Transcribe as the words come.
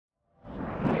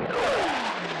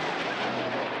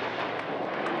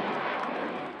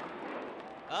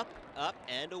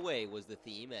and away was the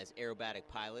theme as aerobatic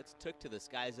pilots took to the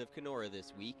skies of Kenora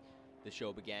this week. The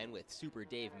show began with Super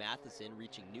Dave Matheson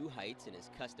reaching new heights in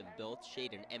his custom-built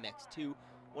Shaden MX-2,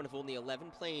 one of only 11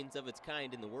 planes of its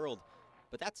kind in the world.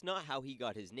 But that's not how he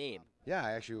got his name. Yeah,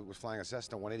 I actually was flying a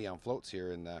Cessna 180 on floats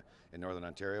here in Northern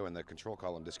Ontario, and the control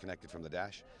column disconnected from the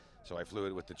dash. So I flew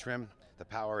it with the trim, the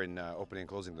power, and opening and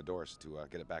closing the doors to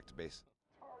get it back to base.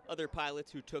 Other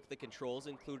pilots who took the controls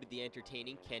included the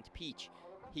entertaining Kent Peach.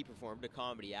 He performed a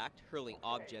comedy act, hurling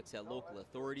objects at local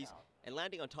authorities and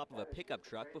landing on top of a pickup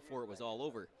truck before it was all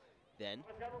over. Then,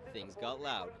 things got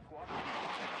loud.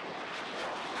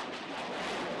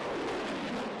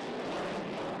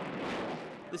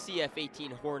 The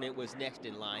CF-18 Hornet was next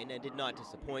in line and did not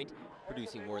disappoint,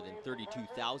 producing more than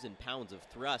 32,000 pounds of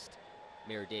thrust.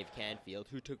 Mayor Dave Canfield,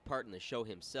 who took part in the show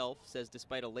himself, says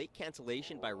despite a late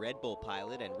cancellation by Red Bull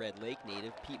pilot and Red Lake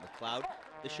native Pete McLeod,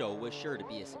 the show was sure to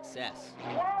be a success.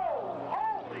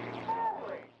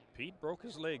 Pete broke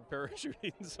his leg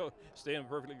parachuting, so stay in a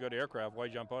perfectly good aircraft, why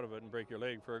jump out of it and break your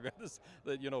leg for a guy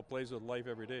that plays with life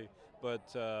every day?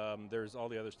 But there's all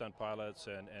the other stunt pilots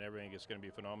and everything. It's going to be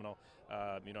phenomenal.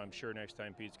 I'm sure next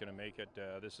time Pete's going to make it.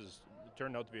 This has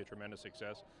turned out to be a tremendous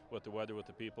success with the weather, with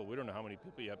the people. We don't know how many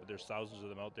people yet, but there's thousands of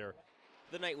them out there.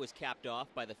 The night was capped off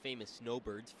by the famous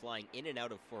Snowbirds flying in and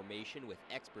out of formation with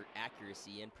expert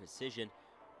accuracy and precision.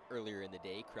 Earlier in the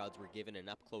day, crowds were given an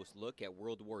up-close look at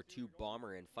World War II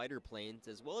bomber and fighter planes,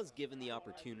 as well as given the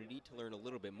opportunity to learn a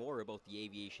little bit more about the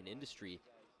aviation industry.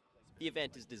 The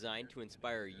event is designed to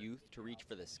inspire youth to reach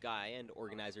for the sky, and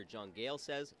organizer John Gale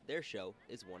says their show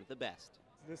is one of the best.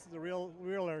 This is the real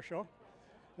air show.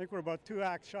 I think we're about 2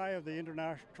 acts shy of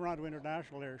the Toronto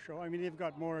International Air Show. I mean, they've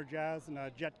got more jazz and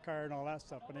a jet car and all that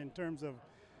stuff, but in terms of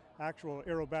actual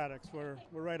aerobatics, we're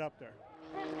right up there.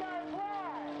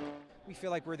 We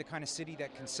feel like we're the kind of city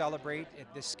that can celebrate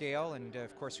at this scale, and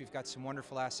of course we've got some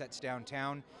wonderful assets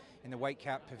downtown in the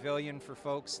Whitecap Pavilion for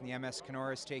folks, and the MS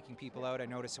Kenora is taking people out. I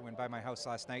noticed it went by my house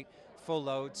last night, full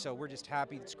load, so we're just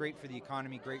happy. It's great for the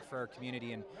economy, great for our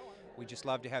community, and we just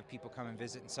love to have people come and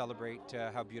visit and celebrate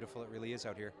how beautiful it really is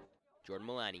out here. Jordan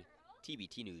Milani,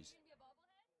 TBT News.